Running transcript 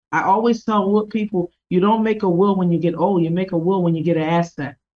I always tell people, you don't make a will when you get old. You make a will when you get an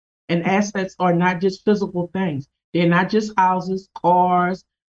asset. And assets are not just physical things. They're not just houses, cars,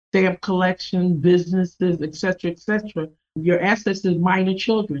 stamp collection, businesses, etc., etc. Your assets is minor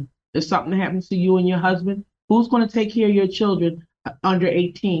children. If something happens to you and your husband, who's going to take care of your children under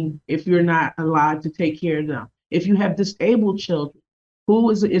 18 if you're not allowed to take care of them? If you have disabled children,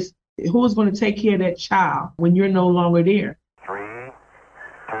 who is going to take care of that child when you're no longer there? 3,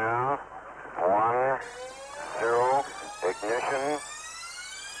 2, 1, 0, ignition,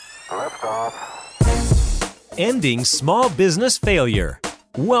 liftoff. Ending small business failure.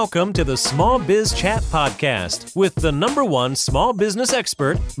 Welcome to the Small Biz Chat Podcast with the #1 small business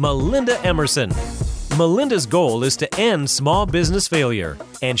expert, Melinda Emerson. Melinda's goal is to end small business failure,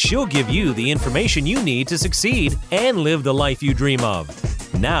 and she'll give you the information you need to succeed and live the life you dream of.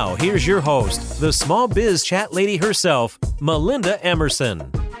 Now, here's your host, the Small Biz Chat lady herself, Melinda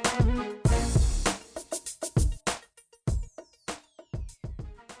Emerson.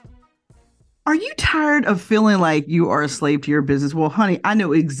 Are you tired of feeling like you are a slave to your business? Well, honey, I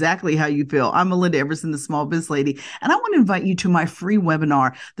know exactly how you feel. I'm Melinda Emerson, the Small Biz Lady, and I want to invite you to my free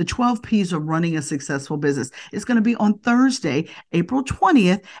webinar, The 12 P's of Running a Successful Business. It's going to be on Thursday, April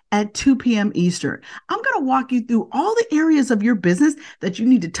 20th at 2 p.m. Eastern. I'm going to walk you through all the areas of your business that you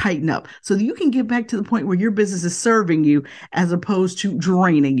need to tighten up so that you can get back to the point where your business is serving you as opposed to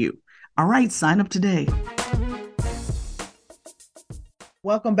draining you. All right, sign up today.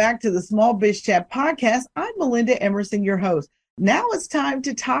 Welcome back to the Small Biz Chat Podcast. I'm Melinda Emerson, your host. Now it's time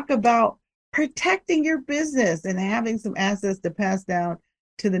to talk about protecting your business and having some assets to pass down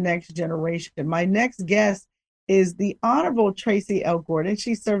to the next generation. My next guest is the Honorable Tracey L. Gordon.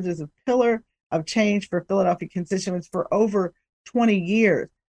 She serves as a pillar of change for Philadelphia constituents for over 20 years.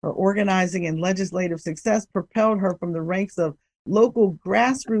 Her organizing and legislative success propelled her from the ranks of local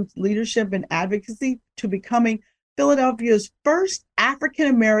grassroots leadership and advocacy to becoming Philadelphia's first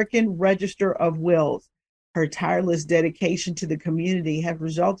African-American Register of Wills. Her tireless dedication to the community has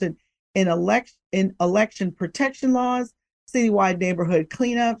resulted in election protection laws, citywide neighborhood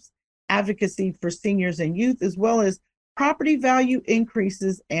cleanups, advocacy for seniors and youth, as well as property value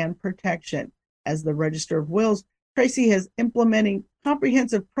increases and protection. As the Register of Wills, Tracey has implementing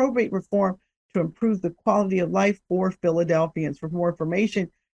comprehensive probate reform to improve the quality of life for Philadelphians. For more information,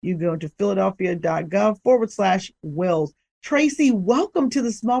 you go to philadelphia.gov/wills. Tracey, welcome to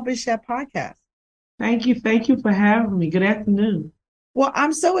the Small Biz Chat Podcast. Thank you. Thank you for having me. Good afternoon. Well,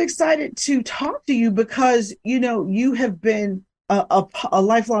 I'm so excited to talk to you because, you have been a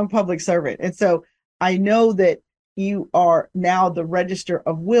lifelong public servant. And so I know that you are now the Register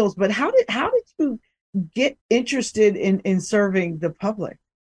of Wills, but how did you get interested in serving the public?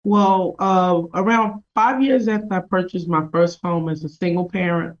 Well, around 5 years after I purchased my first home as a single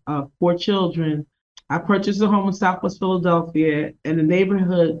parent of 4 children, I purchased a home in Southwest Philadelphia, and the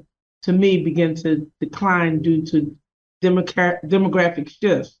neighborhood, to me, began to decline due to demographic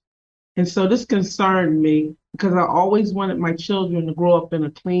shifts. And so this concerned me because I always wanted my children to grow up in a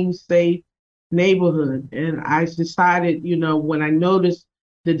clean, safe neighborhood. And I decided, when I noticed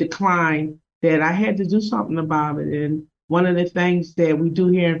the decline, that I had to do something about it. And one of the things that we do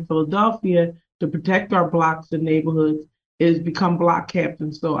here in Philadelphia to protect our blocks and neighborhoods is become block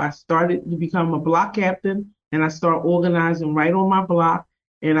captains. So I started to become a block captain, and I start organizing right on my block,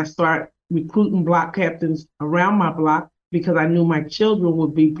 and I start recruiting block captains around my block because I knew my children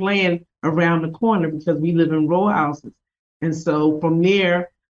would be playing around the corner because we live in row houses. And so from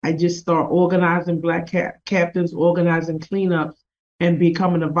there, I just start organizing black captains, organizing cleanups, and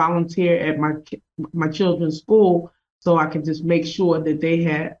becoming a volunteer at my children's school, so I can just make sure that they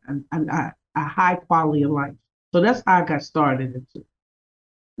had a high quality of life. So that's how I got started into.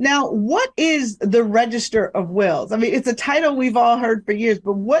 Now, what is the Register of Wills? I mean, it's a title we've all heard for years,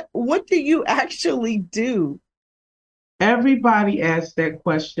 but what do you actually do? Everybody asks that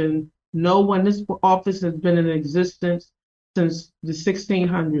question. This office has been in existence since the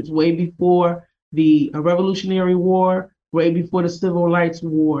 1600s, way before the Revolutionary War, way before the Civil Rights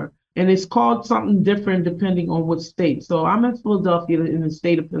War. And it's called something different depending on what state. So I'm in Philadelphia in the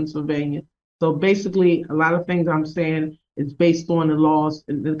state of Pennsylvania. So basically, a lot of things I'm saying is based on the laws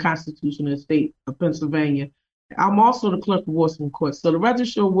and the Constitution of the state of Pennsylvania. I'm also the clerk of Worcester Court. So the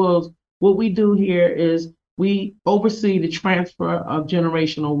Register of Wills, what we do here is we oversee the transfer of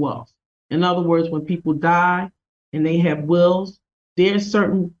generational wealth. In other words, when people die and they have wills, there's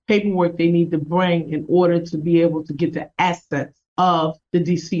certain paperwork they need to bring in order to be able to get the assets of the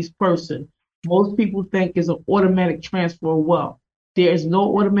deceased person. Most people think it's an automatic transfer of wealth. There is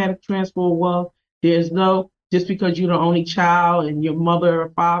no automatic transfer of wealth. There is no just because you're the only child and your mother or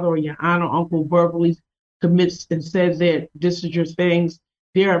father or your aunt or uncle verbally commits and says that this is your things,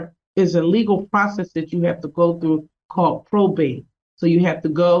 there is a legal process that you have to go through called probate. So you have to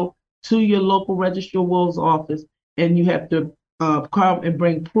go to your local register of wills office and you have to come and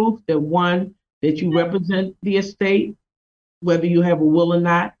bring proof that one, that you represent the estate, whether you have a will or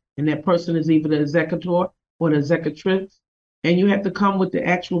not, and that person is either the executor or the executrix. And you have to come with the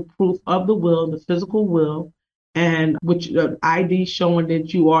actual proof of the will, the physical will, and which ID showing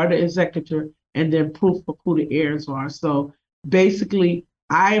that you are the executor, and then proof of who the heirs are. So basically,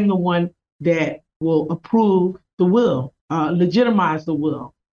 I am the one that will approve the will, legitimize the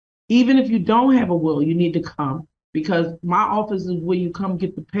will. Even if you don't have a will, you need to come because my office is where you come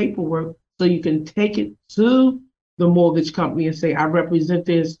get the paperwork so you can take it to the mortgage company and say, I represent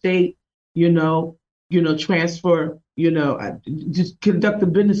the estate, transfer, just conduct the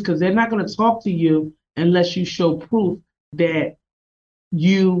business because they're not going to talk to you unless you show proof that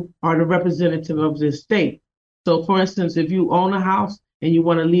you are the representative of the estate. So for instance, if you own a house and you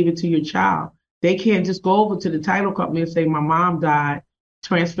want to leave it to your child, they can't just go over to the title company and say, my mom died,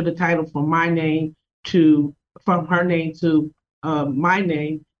 transfer the title from her name to my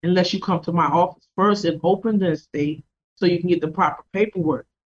name, unless you come to my office first and open the estate so you can get the proper paperwork.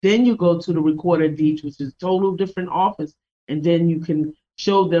 Then you go to the recorder of deeds, which is a total different office, and then you can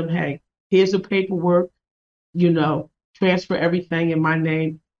show them, hey, here's the paperwork, transfer everything in my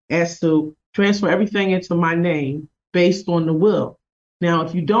name, as to transfer everything into my name based on the will. Now,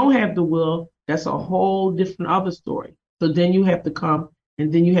 if you don't have the will, that's a whole different other story. So then you have to come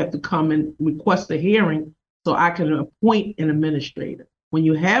and request a hearing so I can appoint an administrator. When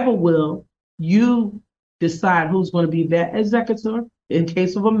you have a will, you decide who's going to be that executor in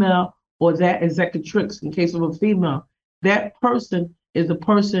case of a male or that executrix in case of a female. That person is the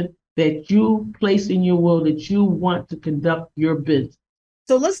person that you place in your will that you want to conduct your business.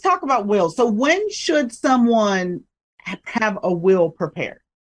 So let's talk about wills. So when should someone have a will prepared?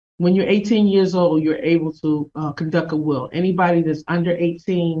 When you're 18 years old, you're able to conduct a will. Anybody that's under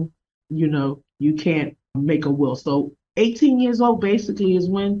 18, you can't make a will. So 18 years old basically is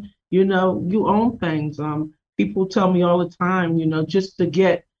when, you own things. People tell me all the time, just to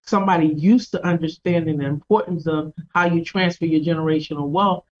get somebody used to understanding the importance of how you transfer your generational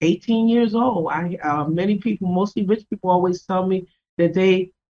wealth. 18 years old. Many people, mostly rich people, always tell me that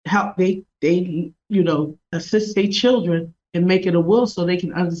they assist their children in making a will so they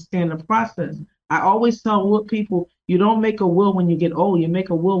can understand the process. I always tell people, you don't make a will when you get old. You make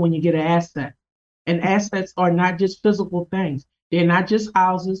a will when you get an asset. And assets are not just physical things. They're not just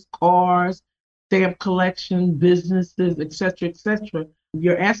houses, cars, stamp collection, businesses, et cetera, et cetera.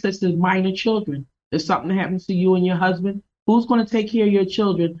 Your assets is minor children. If something happens to you and your husband, who's going to take care of your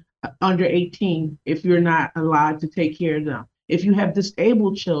children under 18 if you're not allowed to take care of them? If you have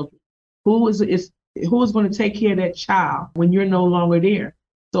disabled children, who is going to take care of that child when you're no longer there?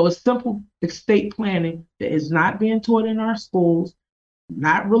 So a simple estate planning that is not being taught in our schools,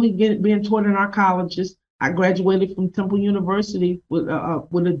 not really being taught in our colleges. I graduated from Temple University with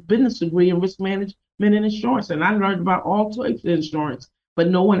a business degree in risk management and insurance, and I learned about all types of insurance, but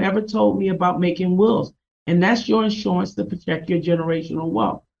no one ever told me about making wills. And that's your insurance to protect your generational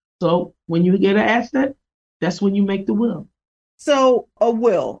wealth. So when you get an asset, that's when you make the will. So a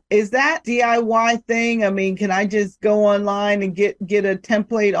will, is that DIY thing? I mean, can I just go online and get a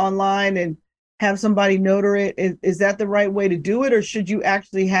template online and have somebody notary it? Is that the right way to do it? Or should you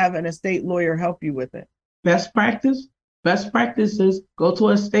actually have an estate lawyer help you with it? Best practice is go to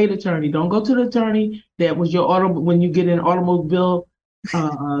a estate attorney. Don't go to the attorney that was when you get in an automobile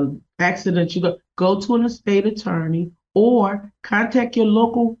accident. You go to an estate attorney or contact your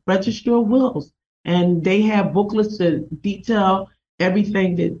local register of wills. And they have booklets that detail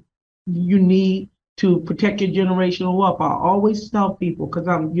everything that you need to protect your generational wealth. I always tell people, because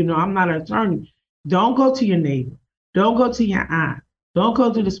I'm not an attorney, don't go to your neighbor, don't go to your aunt, don't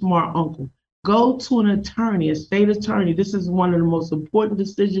go to the smart uncle. Go to an attorney, a state attorney. This is one of the most important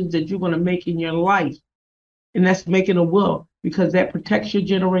decisions that you're going to make in your life, and that's making a will, because that protects your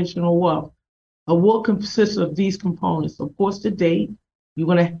generational wealth. A will consists of these components. Of course, the date. You're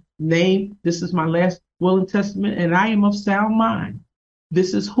going to name, this is my last will and testament, and I am of sound mind.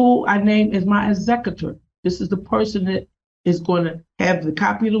 This is who I name as my executor. This is the person that is going to have the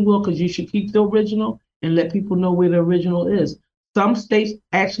copy of the will, because you should keep the original and let people know where the original is. Some states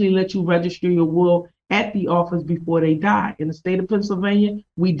actually let you register your will at the office before they die. In the state of Pennsylvania,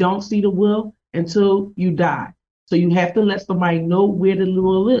 we don't see the will until you die. So you have to let somebody know where the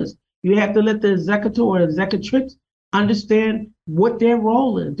will is. You have to let the executor or executrix understand what their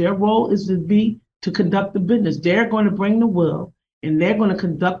role is. Their role is to be to conduct the business. They're going to bring the will and they're going to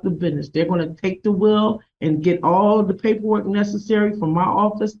conduct the business. They're going to take the will and get all the paperwork necessary from my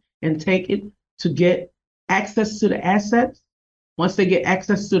office and take it to get access to the assets. Once they get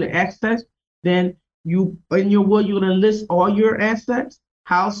access to the assets, then you, in your will, you're going to list all your assets,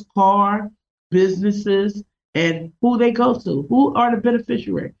 house, car, businesses, and who they go to. Who are the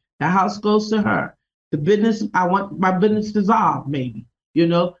beneficiaries? The house goes to her. The business, I want my business dissolved, maybe,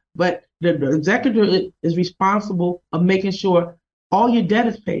 but the executor is responsible of making sure all your debt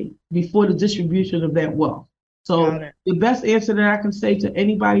is paid before the distribution of that wealth. So the best answer that I can say to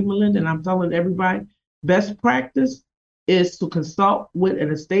anybody, Melinda, and I'm telling everybody, best practice is to consult with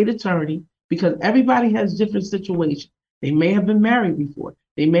an estate attorney, because everybody has different situations. They may have been married before.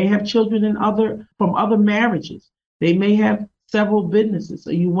 They may have children from other marriages. They may have several businesses. So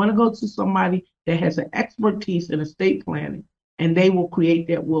you want to go to somebody that has an expertise in estate planning, and they will create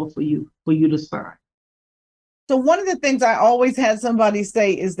that will for you to sign. So one of the things I always had somebody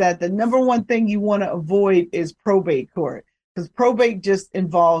say is that the number one thing you want to avoid is probate court, because probate just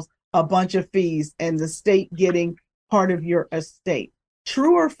involves a bunch of fees and the state getting part of your estate.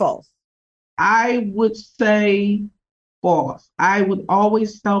 True or false? I would say false. I would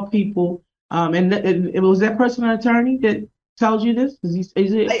always tell people, and it was that person an attorney that tells you this?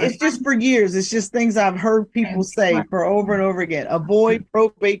 It's just for years. It's just things I've heard people say for over and over again. Avoid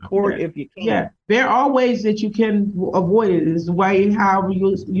probate court if you can. Yeah, there are ways that you can avoid it. Is how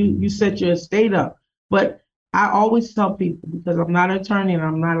you set your estate up. But I always tell people, because I'm not an attorney and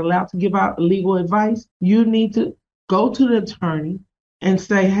I'm not allowed to give out legal advice, you need to go to the attorney and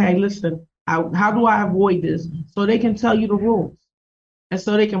say, hey, listen, how do I avoid this? So they can tell you the rules and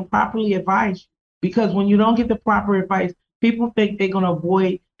so they can properly advise you. Because when you don't get the proper advice, people think they're going to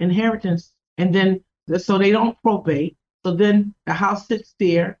avoid inheritance, and then so they don't probate. So then the house sits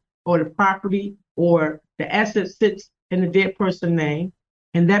there, or the property or the asset sits in the dead person's name,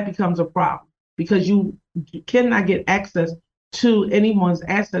 and that becomes a problem because you cannot get access to anyone's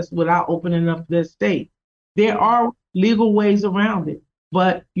assets without opening up the estate. There are legal ways around it,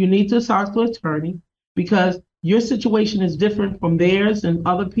 but you need to talk to an attorney because your situation is different from theirs and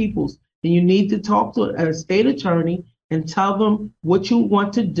other people's, and you need to talk to an estate attorney and tell them what you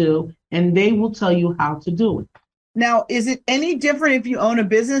want to do, and they will tell you how to do it. Now, is it any different if you own a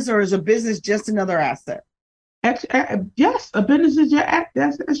business, or is a business just another asset? Yes, a business is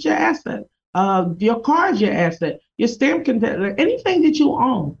that's your asset. Your car is your asset. Your stamp container, anything that you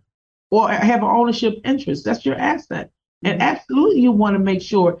own or have an ownership interest, that's your asset. And absolutely, you want to make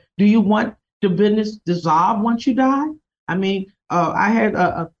sure, do you want the business dissolved once you die? I mean, I had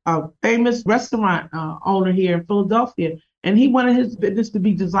a famous restaurant owner here in Philadelphia, and he wanted his business to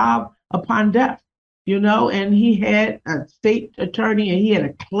be dissolved upon death, and he had a state attorney and he had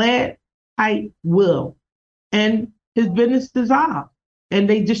a clad tight will, and his business dissolved. And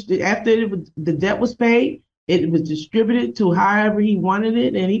they just, after the debt was paid, it was distributed to however he wanted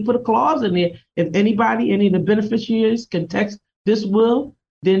it, and he put a clause in there. If any of the beneficiaries can text this will,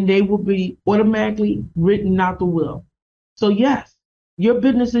 then they will be automatically written out the will. So yes, your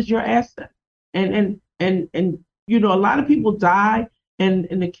business is your asset, and a lot of people die, and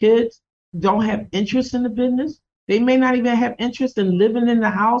the kids don't have interest in the business. They may not even have interest in living in the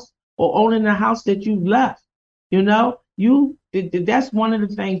house or owning the house that you left. That's one of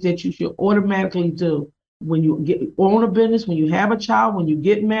the things that you should automatically do when you own a business, when you have a child, when you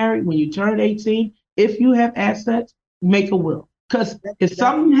get married, when you turn 18. If you have assets, make a will, because if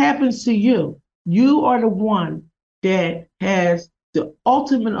something happens to you, you are the one that has the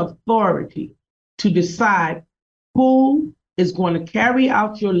ultimate authority to decide who is going to carry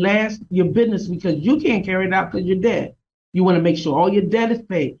out your business, because you can't carry it out because you're dead. You want to make sure all your debt is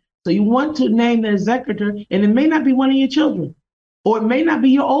paid. So you want to name the executor, and it may not be one of your children, or it may not be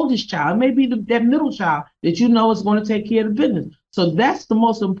your oldest child. It may be that middle child that is going to take care of the business. So that's the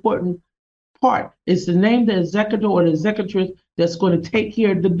most important part, is to name the executor or the executrix that's going to take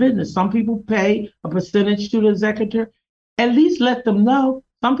care of the business. Some people pay a percentage to the executor. At least let them know.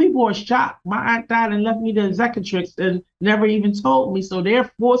 Some people are shocked. My aunt died and left me the executrix and never even told me. So they're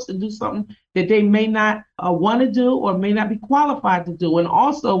forced to do something that they may not want to do or may not be qualified to do. And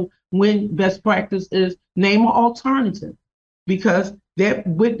also, when best practice is name an alternative, because that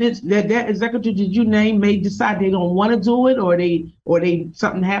witness, that executive that you name may decide they don't want to do it, or they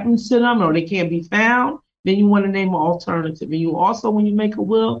something happens to them, or they can't be found. Then you want to name an alternative. And you also, when you make a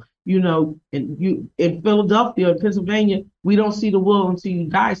will, in Philadelphia or Pennsylvania, we don't see the will until you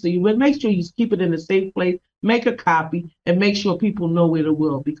die. So you would make sure you keep it in a safe place, make a copy, and make sure people know where the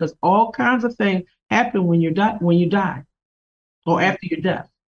will, because all kinds of things happen when you die or after your death.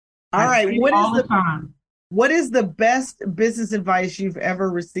 All right. say it all the time. What is the best business advice you've ever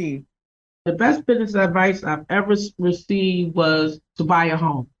received? The best business advice I've ever received was to buy a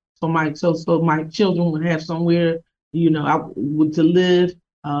home. So my children would have somewhere, to live.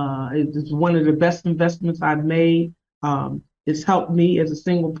 It's one of the best investments I've made. It's helped me as a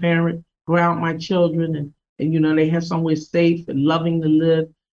single parent ground my children, and they have somewhere safe and loving to live.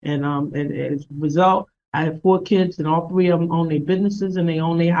 And as a result, I have 4 kids, and all 3 of them own their businesses and they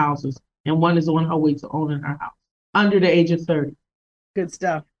own their houses. And one is on her way to owning her house under the age of 30. Good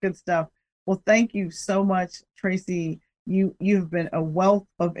stuff. Good stuff. Well, thank you so much, Tracey. You've been a wealth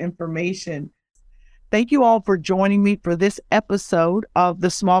of information. Thank you all for joining me for this episode of the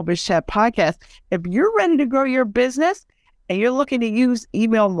Small Biz Chat podcast. If you're ready to grow your business and you're looking to use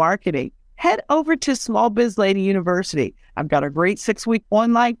email marketing, head over to Small Biz Lady University. I've got a great 6-week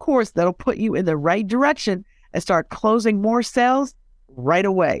online course that'll put you in the right direction and start closing more sales right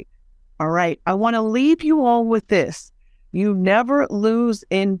away. All right, I want to leave you all with this. You never lose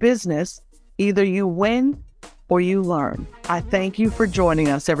in business. Either you win or you learn. I thank you for joining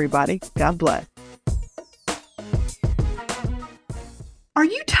us, everybody. God bless. Are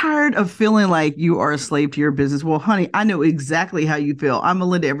you tired of feeling like you are a slave to your business? Well, honey, I know exactly how you feel. I'm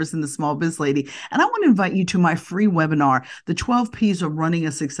Melinda Emerson, the Small Biz Lady, and I want to invite you to my free webinar, The 12 P's of Running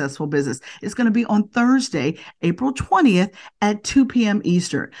a Successful Business. It's going to be on Thursday, April 20th at 2 p.m.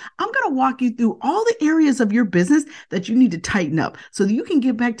 Eastern. I'm going to walk you through all the areas of your business that you need to tighten up so that you can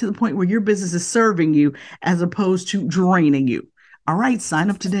get back to the point where your business is serving you as opposed to draining you. All right, sign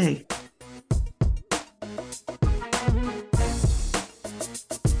up today.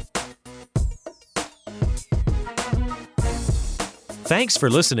 Thanks for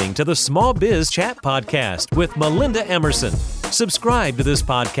listening to the Small Biz Chat podcast with Melinda Emerson. Subscribe to this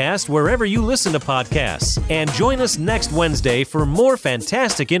podcast wherever you listen to podcasts and join us next Wednesday for more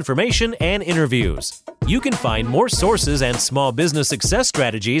fantastic information and interviews. You can find more sources and small business success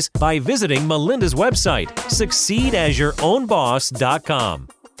strategies by visiting Melinda's website, succeedasyourownboss.com.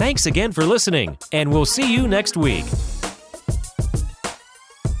 Thanks again for listening, and we'll see you next week.